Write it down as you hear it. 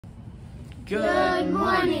Good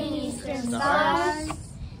morning, Eastern Stars.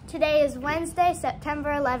 Today is Wednesday, September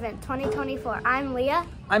 11th, 2024. I'm Leah.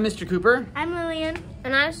 I'm Mr. Cooper. I'm Lillian.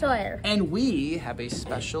 And I'm Sawyer. And we have a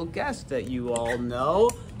special guest that you all know.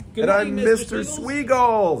 Good and morning, I'm Mr.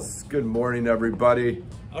 Sweegles. Good morning, everybody.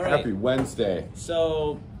 All right. Happy Wednesday.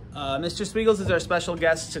 So, Mr. Sweegles is our special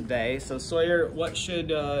guest today. So, Sawyer, what should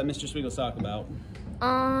Mr. Sweegles talk about?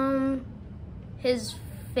 His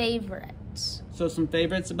favorites. So, some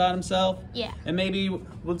favorites about himself? Yeah. And maybe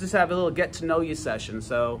we'll just have a little get-to-know-you session.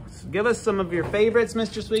 So, give us some of your favorites,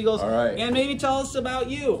 Mr. Sweegles. All right. And maybe tell us about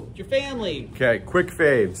you, your family. Okay, quick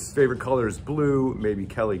faves. Favorite color is blue, maybe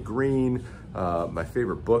Kelly green. My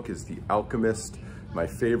favorite book is The Alchemist. My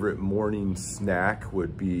favorite morning snack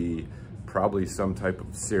would be probably some type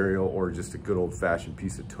of cereal or just a good old-fashioned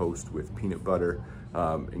piece of toast with peanut butter.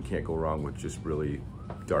 And can't go wrong with just really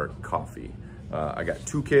dark coffee. I got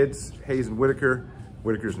two kids, Hayes and Whitaker.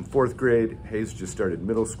 Whitaker's in 4th grade. Hayes just started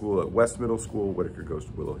middle school at West Middle School. Whitaker goes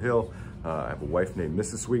to Willow Hill. I have a wife named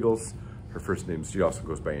Mrs. Sweegles. Her first name, she also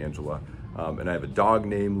goes by Angela. And I have a dog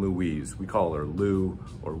named Louise. We call her Lou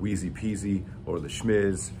or Wheezy Peasy or the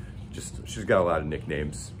Schmiz. She's got a lot of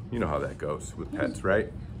nicknames. You know how that goes with pets,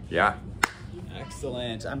 right? Yeah.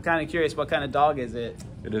 Excellent. I'm kind of curious, what kind of dog is it?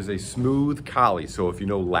 It is a smooth collie. So if you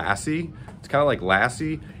know Lassie, it's kind of like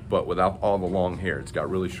Lassie, but without all the long hair. It's got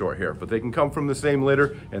really short hair, but they can come from the same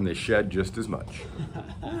litter and they shed just as much.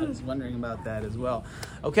 I was wondering about that as well.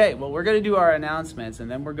 Okay, well, we're going to do our announcements,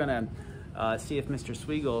 and then we're going to see if Mr.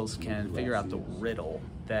 Sweegles can figure out the riddle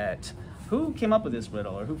that... Who came up with this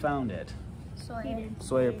riddle, or who found it? Sawyer.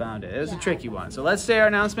 Sawyer found it. It was a tricky one. So let's say our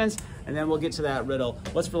announcements, and then we'll get to that riddle.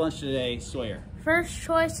 What's for lunch today, Sawyer? First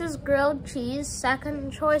choice is grilled cheese.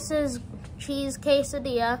 Second choice is cheese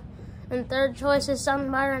quesadilla. And third choice is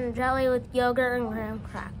sun butter and jelly with yogurt and graham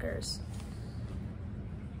crackers.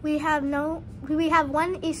 We have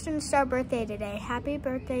one Eastern Star birthday today. Happy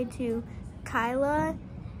birthday to Kyla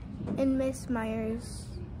and Miss Myers.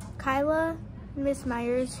 Kyla, Miss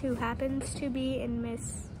Myers, who happens to be in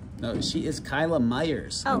Miss... No, she is Kyla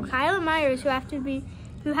Myers. Oh, Kyla Myers, who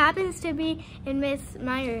happens to be in Miss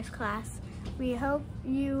Myers' class. We hope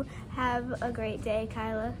you have a great day,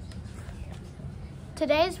 Kyla.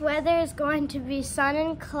 Today's weather is going to be sun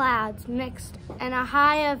and clouds mixed and a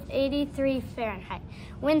high of 83 Fahrenheit.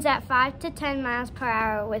 Winds at 5 to 10 miles per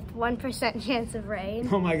hour with 1% chance of rain.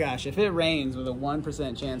 Oh my gosh, if it rains with a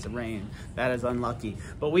 1% chance of rain, that is unlucky.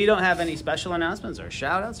 But we don't have any special announcements or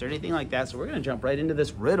shout outs or anything like that, so we're gonna jump right into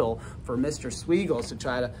this riddle for Mr. Sweegles to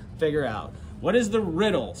try to figure out. What is the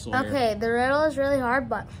riddle, Sawyer? Okay, the riddle is really hard,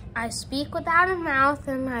 but I speak without a mouth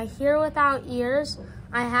and I hear without ears.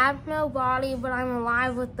 I have no body, but I'm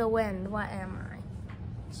alive with the wind. What am I?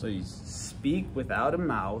 So you speak without a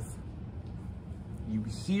mouth, you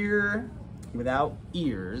hear without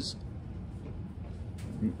ears,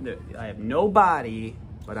 I have no body,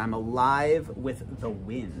 but I'm alive with the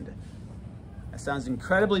wind. That sounds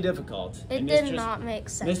incredibly difficult. It did not make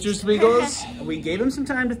sense. Mr. Sweegles, we gave him some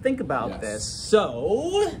time to think about this,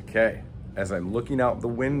 so... Okay, as I'm looking out the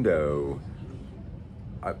window,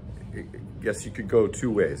 I guess you could go two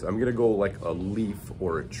ways. I'm gonna go like a leaf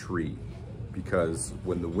or a tree, because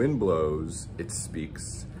when the wind blows, it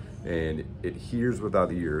speaks and it hears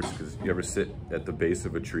without ears, because you ever sit at the base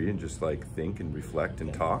of a tree and just like think and reflect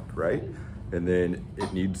and talk, right? And then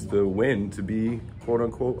it needs the wind to be quote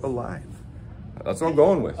unquote alive. That's what I'm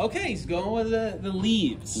going with. Okay, he's going with the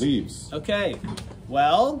leaves. Leaves. Okay,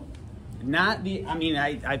 well, not the, I mean,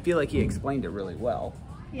 I feel like he explained it really well.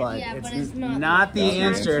 But, yeah, it's, but it's not the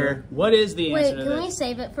answer. What is the answer to Wait, can this? we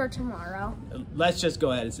save it for tomorrow? Let's just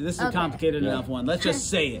go ahead. This is a complicated enough one. Let's just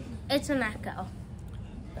say it. It's an echo.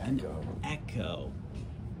 An echo.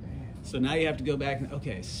 So now you have to go back.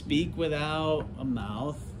 Okay, speak without a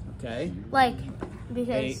mouth. Okay. Like,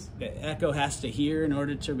 because... The echo has to hear in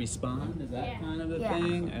order to respond. Is that kind of the Yeah.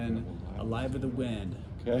 thing? And alive with the wind.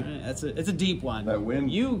 Okay. Right, it's a deep one. That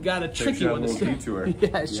wind You got a tricky one to say. detour.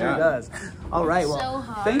 Yeah, it sure does. All right, well, so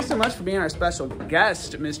hard. thanks so much for being our special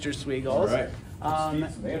guest, Mr. Sweegles. All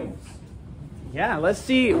right. Yeah, let's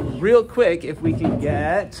see real quick if we can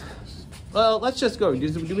get... Well, let's just go.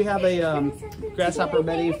 Do we have a grasshopper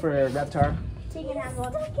ready for Reptar?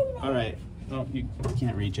 All right. Oh, you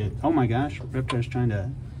can't reach it. Oh my gosh, Reptar's trying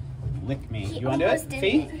to lick me. You want to do it?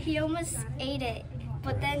 Fee? He almost ate it,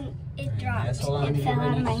 but then it dropped Yes, hold on. and fell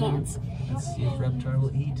out of my hands. Let's see if Reptar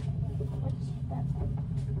will eat.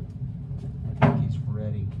 I think he's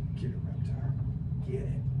ready. Get it, Reptar. Get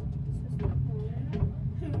it.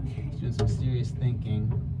 He's doing some serious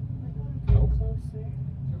thinking.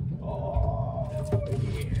 Oh,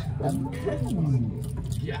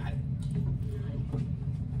 yeah. Got it.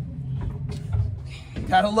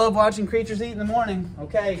 Gotta love watching creatures eat in the morning.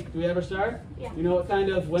 Okay, do we ever start? Yeah. You know what kind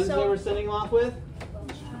of Wednesday we're sending them off with?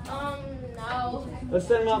 No. Let's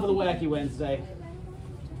send them off with a wacky Wednesday.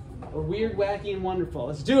 Or weird, wacky, and wonderful.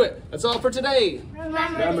 Let's do it. That's all for today.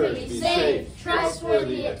 Remember to be safe,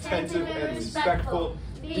 trustworthy, attentive, and respectful.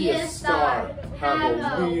 Be a star.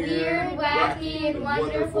 Have a weird, wacky, and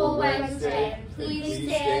wonderful Wednesday. Please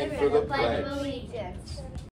stand for the Pledge of Allegiance.